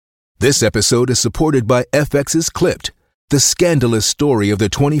This episode is supported by FX's Clipped, the scandalous story of the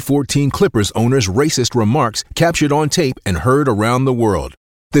 2014 Clippers owner's racist remarks captured on tape and heard around the world.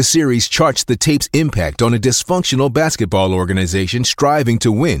 The series charts the tape's impact on a dysfunctional basketball organization striving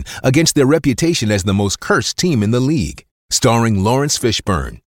to win against their reputation as the most cursed team in the league. Starring Lawrence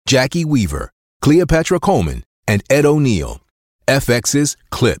Fishburne, Jackie Weaver, Cleopatra Coleman, and Ed O'Neill. FX's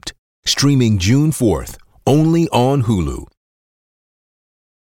Clipped, streaming June 4th, only on Hulu.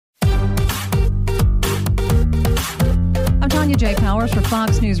 I'm Tanya J. Powers for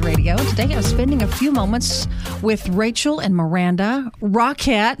Fox News Radio. Today I'm spending a few moments with Rachel and Miranda,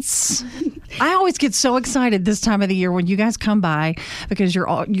 Rockettes. I always get so excited this time of the year when you guys come by because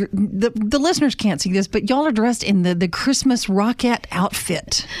the listeners can't see this, but y'all are dressed in the Christmas Rockette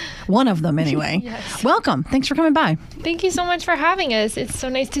outfit. One of them, anyway. Yes. Welcome. Thanks for coming by. Thank you so much for having us. It's so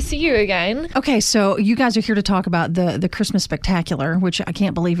nice to see you again. Okay, so you guys are here to talk about the Christmas Spectacular, which I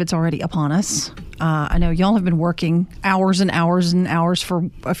can't believe it's already upon us. I know y'all have been working hours and hours and hours for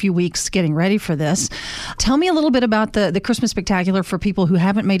a few weeks getting ready for this. Tell me a little bit about the Christmas Spectacular for people who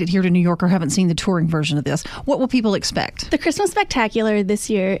haven't made it here to New York or haven't seen the touring version of this. What will people expect? The Christmas Spectacular this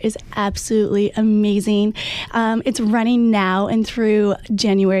year is absolutely amazing. It's running now and through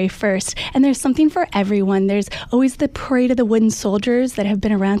January 1st, and there's something for everyone. There's always the Parade of the Wooden Soldiers that have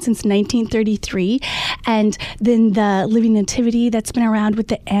been around since 1933, and then the Living Nativity that's been around with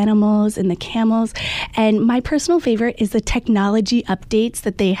the animals and the camels. And my personal favorite is the technology updates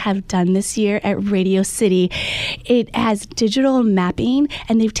that they have done this year at Radio City. It has digital mapping,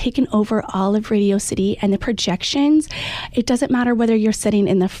 and they've taken over all of Radio City, and the projections. It doesn't matter whether you're sitting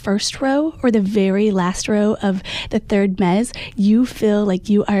in the first row or the very last row of the third mezz. You feel like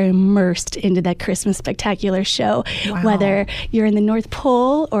you are immersed into that Christmas Spectacular show. Wow. Whether you're in the North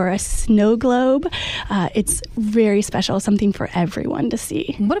Pole or a snow globe, it's very special, something for everyone to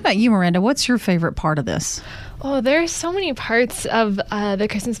see. What about you, Miranda? What's your favorite part of this? Oh, there are so many parts of the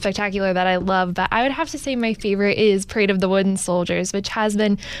Christmas Spectacular that I love, but I would have to say my favorite is Parade of the Wooden Soldiers, which has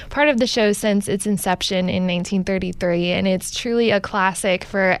been part of the show since its inception in 1933, and it's truly a classic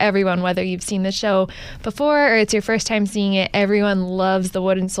for everyone, whether you've seen the show before or it's your first time seeing it. Everyone loves the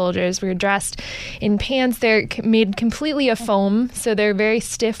wooden soldiers. We're dressed in pants. They're made completely of foam, so they're very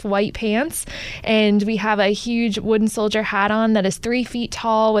stiff white pants, and we have a huge wooden soldier hat on that is 3 feet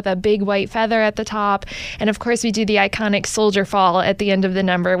tall with a big white feather at the top, and of course we do the iconic soldier fall at the end of the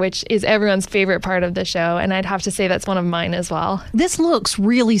number, which is everyone's favorite part of the show, and I'd have to say that's one of mine as well. This looks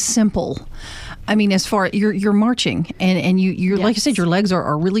really simple. I mean, as far you're marching and you're Yes. like you said, your legs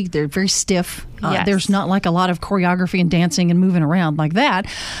are really, they're very stiff. Yes. There's not like a lot of choreography and dancing and moving around like that,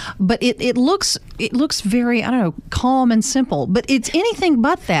 but it looks very, I don't know, calm and simple. But it's anything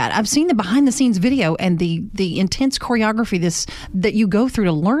but that. I've seen the behind the scenes video and the intense choreography that you go through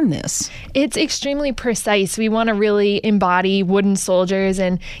to learn this. It's extremely precise. We want to really embody wooden soldiers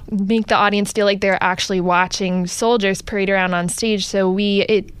and make the audience feel like they're actually watching soldiers parade around on stage. So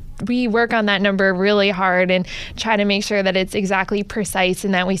we work on that number really hard and try to make sure that it's exactly precise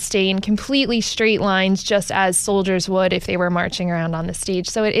and that we stay in completely straight lines just as soldiers would if they were marching around on the stage.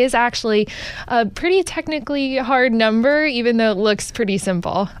 So it is actually a pretty technically hard number, even though it looks pretty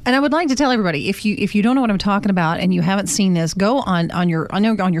simple. And I would like to tell everybody, if you don't know what I'm talking about and you haven't seen this, go on your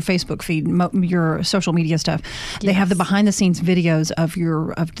Facebook feed, your social media stuff. They have the behind the scenes videos of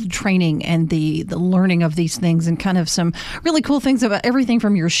the training and the learning of these things, and kind of some really cool things about everything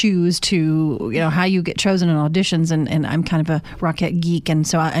from your shoes to how you get chosen in auditions, and I'm kind of a Rockette geek, and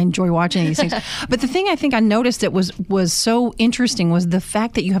so I enjoy watching these things. But the thing I think I noticed that was so interesting was the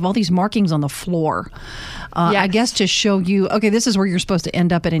fact that you have all these markings on the floor. Yes. I guess to show you, okay, this is where you're supposed to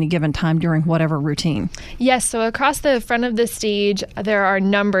end up at any given time during whatever routine. Yes, so across the front of the stage, there are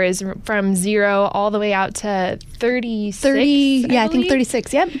numbers from 0 all the way out to 36. 30, I think believe.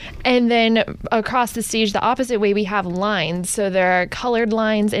 36, yep. And then across the stage, the opposite way, we have lines. So there are colored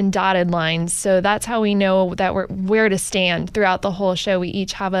lines and dotted lines. So that's how we know that we're where to stand throughout the whole show. We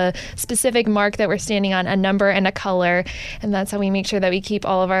each have a specific mark that we're standing on, a number and a color. And that's how we make sure that we keep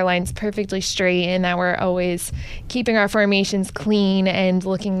all of our lines perfectly straight and that we're always keeping our formations clean and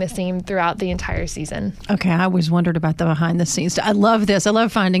looking the same throughout the entire season. Okay, I always wondered about the behind the scenes. I love this. I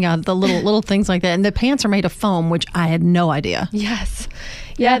love finding out the little things like that. And the pants are made of foam, which I had no idea. Yes.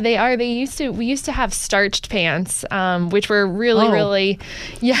 Yeah, they are. We used to have starched pants, which were really,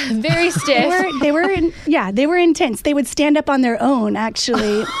 very stiff. They were intense. They would stand up on their own,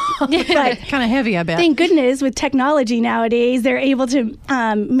 actually. But kind of heavy, I bet. Thank goodness with technology nowadays, they're able to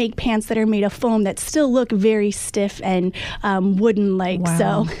make pants that are made of foam that still look very stiff and wooden-like. Wow.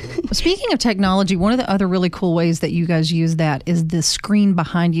 So, speaking of technology, one of the other really cool ways that you guys use that is the screen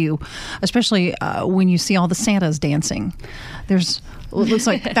behind you, especially when you see all the Santas dancing. There's it looks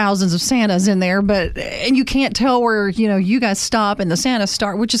like thousands of Santas in there, and you can't tell where you guys stop and the Santas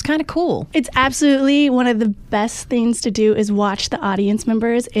start, which is kind of cool. It's absolutely one of the best things to do is watch the audience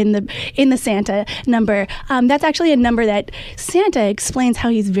members in the Santa number. That's actually a number that Santa explains how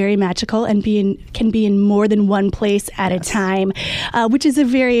he's very magical and can be in more than one place at a time, which is a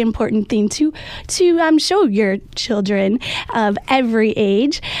very important thing to show your children of every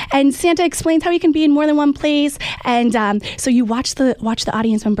age. And Santa explains how he can be in more than one place, and so you watch the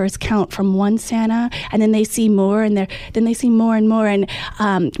audience members count from one Santa, and then they see more, and then they see more and more. And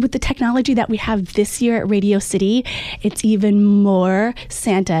with the technology that we have this year at Radio City, it's even more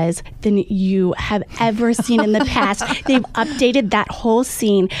Santas than you have ever seen in the past. They've updated that whole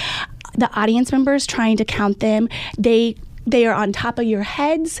scene. The audience members, trying to count them, they are on top of your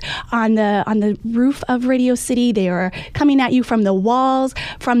heads, on the roof of Radio City. They are coming at you from the walls,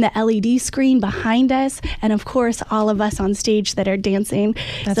 from the LED screen behind us, and of course, all of us on stage that are dancing.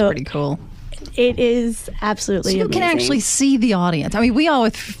 That's pretty cool. It is absolutely amazing. Can actually see the audience. I mean, we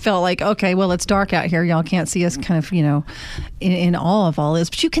always felt like, okay, well, it's dark out here. Y'all can't see us kind of, in awe of all this.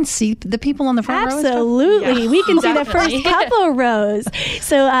 But you can see the people on the front row. Absolutely. We can see the first couple rows.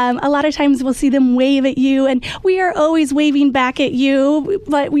 So a lot of times we'll see them wave at you, and we are always waving back at you.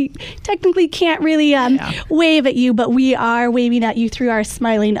 But we technically can't really wave at you, but we are waving at you through our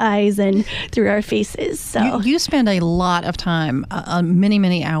smiling eyes and through our faces. So you spend a lot of time, many,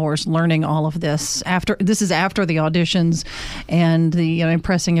 many hours learning all of this. This is after the auditions and the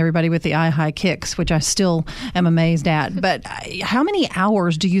impressing everybody with the high kicks, which I still am amazed at. But how many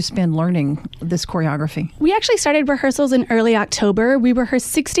hours do you spend learning this choreography? We actually started rehearsals in early October. We rehearse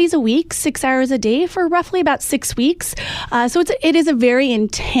 6 days a week, 6 hours a day for roughly about 6 weeks. So it is a very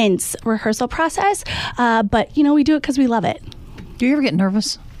intense rehearsal process, but we do it because we love it. Do you ever get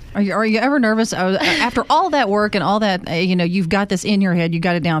nervous? Are you ever nervous after all that work and all that, you've got this in your head, you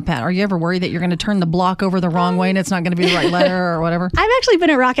got it down pat. Are you ever worried that you're going to turn the block over the wrong way and it's not going to be the right letter or whatever? I've actually been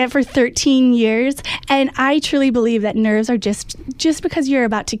a Rockette for 13 years, and I truly believe that nerves are just because you're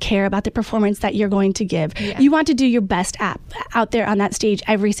about to care about the performance that you're going to give. Yeah. You want to do your best out there on that stage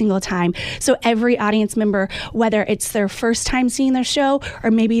every single time. So every audience member, whether it's their first time seeing their show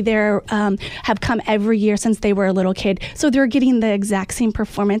or maybe they're have come every year since they were a little kid, so they're getting the exact same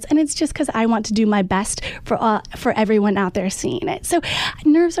performance. And it's just because I want to do my best for everyone out there seeing it. So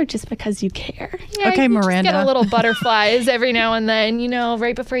nerves are just because you care. Yeah, okay, Miranda. Just get a little butterflies every now and then,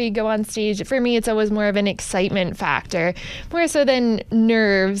 right before you go on stage. For me, it's always more of an excitement factor, more so than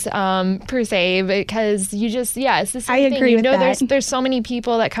nerves per se, because you just, it's the same thing. I agree with that. There's so many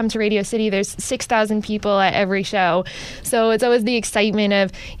people that come to Radio City. There's 6,000 people at every show. So it's always the excitement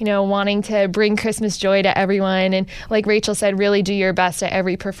of, wanting to bring Christmas joy to everyone. And like Rachel said, really do your best at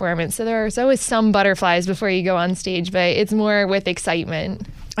every performance. So there's always some butterflies before you go on stage, but it's more with excitement.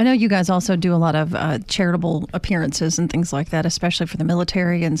 I know you guys also do a lot of charitable appearances and things like that, especially for the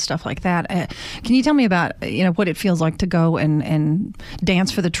military and stuff like that. Can you tell me about what it feels like to go and dance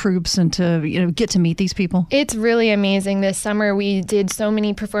for the troops and to get to meet these people? It's really amazing. This summer we did so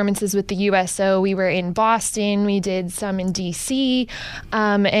many performances with the USO. We were in Boston. We did some in DC,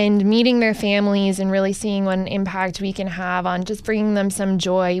 and meeting their families and really seeing what an impact we can have on just bringing them some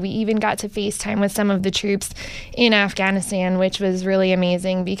joy. We even got to FaceTime with some of the troops in Afghanistan, which was really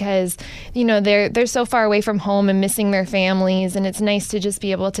amazing. Because they're so far away from home and missing their families, and it's nice to just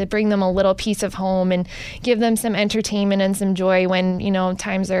be able to bring them a little piece of home and give them some entertainment and some joy when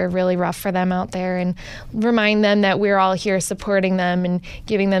times are really rough for them out there, and remind them that we're all here supporting them and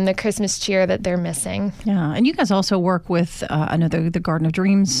giving them the Christmas cheer that they're missing. Yeah, and you guys also work with the Garden of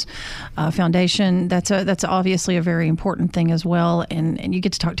Dreams Foundation. That's obviously a very important thing as well, and you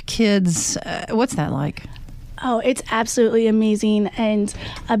get to talk to kids. What's that like? Oh, it's absolutely amazing and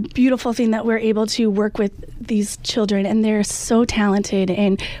a beautiful thing that we're able to work with these children, and they're so talented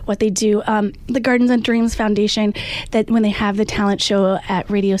in what they do. The Gardens and Dreams Foundation, that when they have the talent show at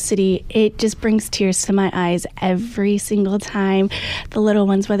Radio City, it just brings tears to my eyes every single time. The little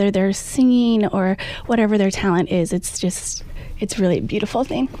ones, whether they're singing or whatever their talent is, it's it's really a beautiful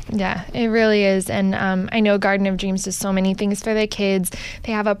thing. Yeah, it really is. And I know Garden of Dreams does so many things for the kids.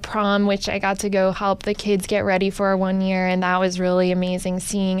 They have a prom, which I got to go help the kids get ready for 1 year. And that was really amazing,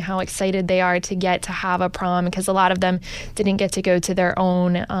 seeing how excited they are to get to have a prom, because a lot of them didn't get to go to their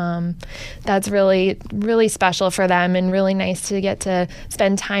own. That's really, really special for them, and really nice to get to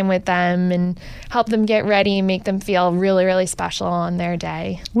spend time with them and help them get ready and make them feel really, really special on their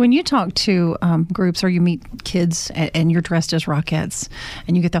day. When you talk to groups or you meet kids and you're dressed as Rockettes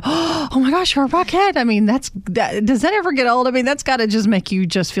and you get the, oh my gosh, you're a Rockette. I mean, does that ever get old? I mean, that's got to just make you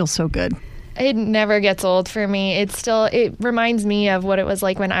just feel so good. It never gets old for me. It reminds me of what it was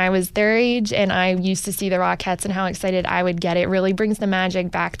like when I was their age and I used to see the Rockettes and how excited I would get. It really brings the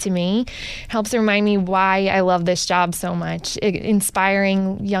magic back to me. Helps remind me why I love this job so much.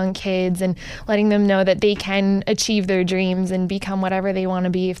 Inspiring young kids and letting them know that they can achieve their dreams and become whatever they want to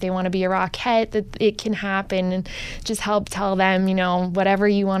be. If they want to be a Rockette, that it can happen, and just help tell them, whatever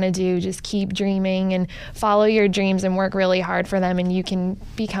you want to do, just keep dreaming and follow your dreams and work really hard for them, and you can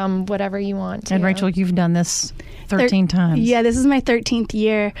become whatever you want to. And Rachel, you've done this 13 times. Yeah, this is my 13th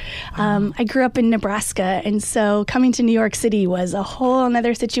year. Wow. I grew up in Nebraska, and so coming to New York City was a whole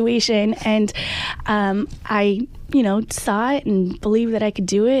another situation. And I saw it and believed that I could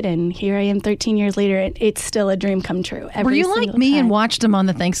do it. And here I am 13 years later, and it's still a dream come true. Were you like me and watched them on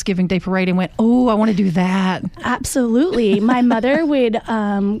the Thanksgiving Day Parade and went, oh, I want to do that? Absolutely. My mother would,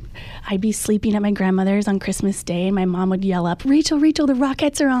 I'd be sleeping at my grandmother's on Christmas Day, and my mom would yell up, Rachel, the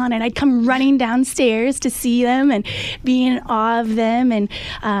Rockettes are on. And I'd come running downstairs to see them and be in awe of them. And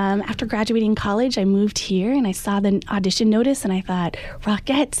after graduating college, I moved here and I saw the audition notice and I thought,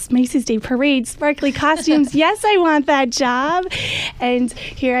 Rockettes, Macy's Day Parade, sparkly costumes. Yes, I want that job. And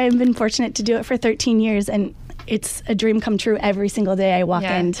here I've been fortunate to do it for 13 years, and it's a dream come true every single day I walk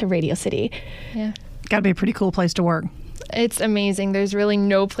into Radio City. Yeah. Got to be a pretty cool place to work. It's amazing. There's really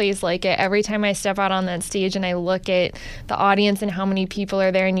no place like it. Every time I step out on that stage and I look at the audience and how many people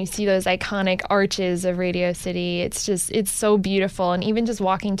are there, and you see those iconic arches of Radio City, it's so beautiful. And even just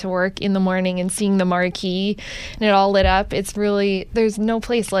walking to work in the morning and seeing the marquee and it all lit up, there's no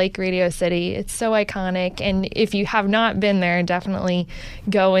place like Radio City. It's so iconic. And if you have not been there, definitely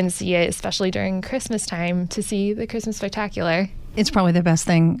go and see it, especially during Christmas time, to see the Christmas Spectacular. It's probably the best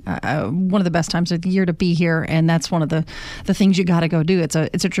thing, one of the best times of the year to be here, and that's one of the things you got to go do. It's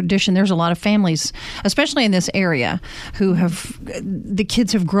a tradition. There's a lot of families, especially in this area, who the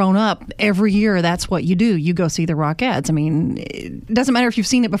kids have grown up every year. That's what you do. You go see the Rockettes. I mean, it doesn't matter if you've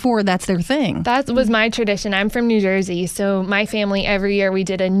seen it before. That's their thing. That was my tradition. I'm from New Jersey, so my family every year we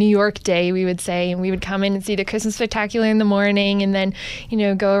did a New York Day, we would say, and we would come in and see the Christmas Spectacular in the morning, and then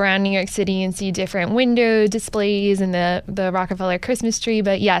go around New York City and see different window displays and the Rockefeller Christmas tree.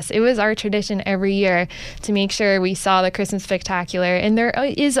 But yes, it was our tradition every year to make sure we saw the Christmas Spectacular, and there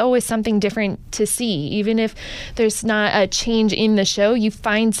is always something different to see. Even if there's not a change in the show, you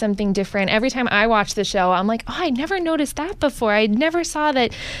find something different. Every time I watch the show, I'm like, oh, I never noticed that before. I never saw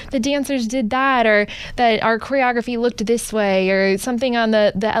that the dancers did that, or that our choreography looked this way, or something on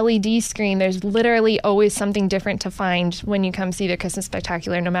the LED screen. There's literally always something different to find when you come see the Christmas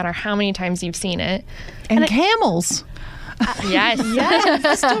Spectacular, no matter how many times you've seen it. And camels. Yes. Yes.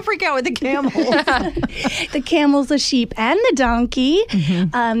 I still freak out with the camels. The camels, the sheep, and the donkey.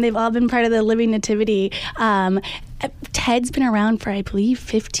 Mm-hmm. They've all been part of the Living Nativity. Ted's been around for, I believe,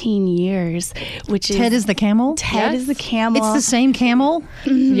 15 years. Ted is the camel? Ted is the camel. It's the same camel?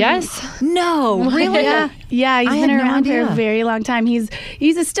 Mm-hmm. Yes. No, really? Yeah, he's been around for a very long time. He's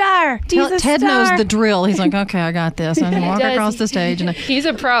a star. Ted knows the drill. He's like, okay, I got this. I'm going to walk across the stage. And he's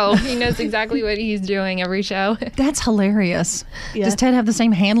a pro. He knows exactly what he's doing every show. That's hilarious. Yeah. Does Ted have the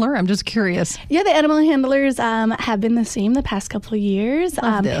same handler? I'm just curious. Yeah, the animal handlers have been the same the past couple of years.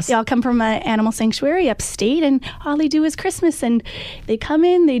 They all come from an animal sanctuary upstate, and all they do is Christmas, and they come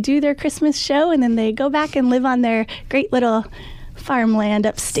in, they do their Christmas show, and then they go back and live on their great little farmland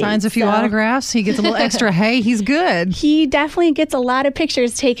upstate. Signs a few autographs. He gets a little extra hay. He's good. He definitely gets a lot of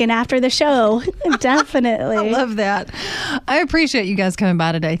pictures taken after the show. Definitely. I love that. I appreciate you guys coming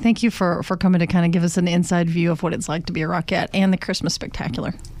by today. Thank you for coming to kind of give us an inside view of what it's like to be a Rockette and the Christmas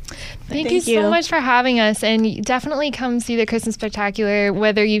Spectacular. Thank you so much for having us, and definitely come see the Christmas Spectacular,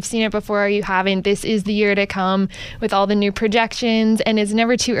 whether you've seen it before or you haven't. This is the year to come with all the new projections, and it's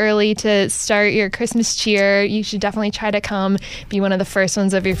never too early to start your Christmas cheer. You should definitely try to come, be one of the first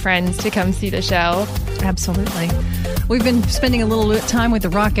ones of your friends to come see the show. Absolutely. We've been spending a little bit of time with the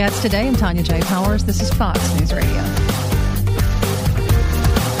Rockettes today. I'm Tanya J. Powers. This is Fox News Radio.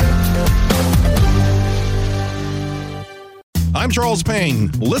 I'm Charles Payne.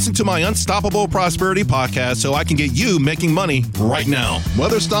 Listen to my Unstoppable Prosperity podcast so I can get you making money right now.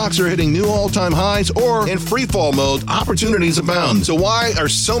 Whether stocks are hitting new all-time highs or in free fall mode, opportunities abound. So why are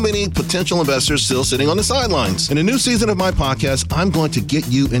so many potential investors still sitting on the sidelines? In a new season of my podcast, I'm going to get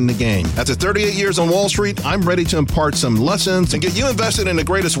you in the game. After 38 years on Wall Street, I'm ready to impart some lessons and get you invested in the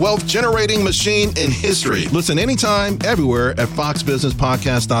greatest wealth-generating machine in history. Listen anytime, everywhere at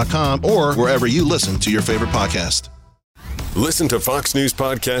foxbusinesspodcast.com or wherever you listen to your favorite podcast. Listen to Fox News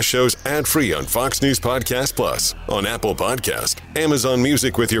Podcast shows ad-free on Fox News Podcast Plus, on Apple Podcast, Amazon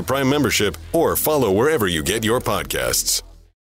Music with your Prime membership, or follow wherever you get your podcasts.